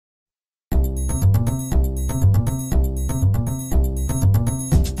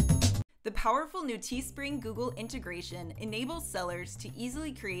The powerful new Teespring Google integration enables sellers to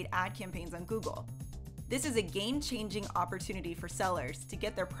easily create ad campaigns on Google. This is a game-changing opportunity for sellers to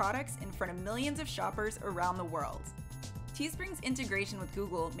get their products in front of millions of shoppers around the world. Teespring's integration with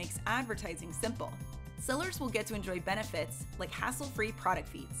Google makes advertising simple. Sellers will get to enjoy benefits like hassle-free product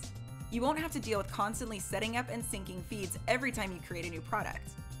feeds. You won't have to deal with constantly setting up and syncing feeds every time you create a new product.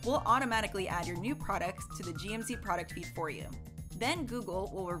 We'll automatically add your new products to the GMC product feed for you. Then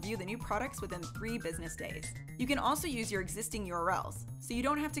Google will review the new products within 3 business days. You can also use your existing URLs, so you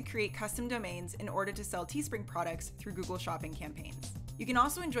don't have to create custom domains in order to sell Teespring products through Google Shopping campaigns. You can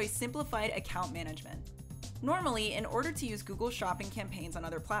also enjoy simplified account management. Normally, in order to use Google Shopping campaigns on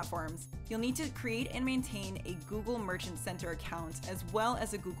other platforms, you'll need to create and maintain a Google Merchant Center account as well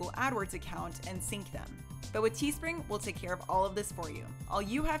as a Google AdWords account and sync them. But with Teespring, we'll take care of all of this for you. All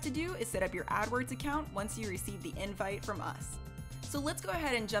you have to do is set up your AdWords account once you receive the invite from us. So let's go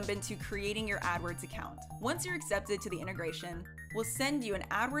ahead and jump into creating your AdWords account. Once you're accepted to the integration, we'll send you an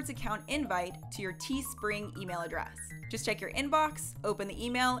AdWords account invite to your Teespring email address. Just check your inbox, open the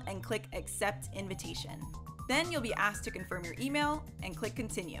email, and click Accept Invitation. Then you'll be asked to confirm your email and click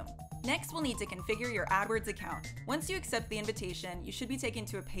Continue. Next, we'll need to configure your AdWords account. Once you accept the invitation, you should be taken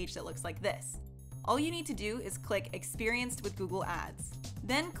to a page that looks like this. All you need to do is click Experienced with Google Ads.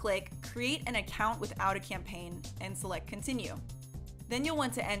 Then click Create an account without a campaign and select Continue. Then you'll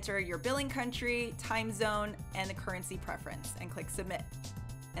want to enter your billing country, time zone, and the currency preference and click Submit.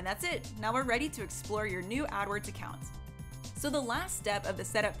 And that's it. Now we're ready to explore your new AdWords account. So the last step of the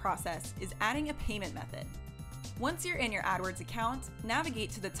setup process is adding a payment method. Once you're in your AdWords account, navigate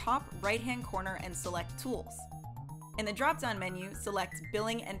to the top right-hand corner and select Tools. In the drop-down menu, select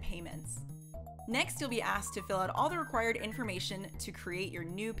Billing and Payments. Next, you'll be asked to fill out all the required information to create your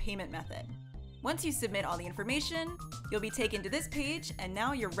new payment method. Once you submit all the information, you'll be taken to this page, and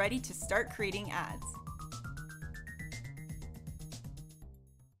now you're ready to start creating ads.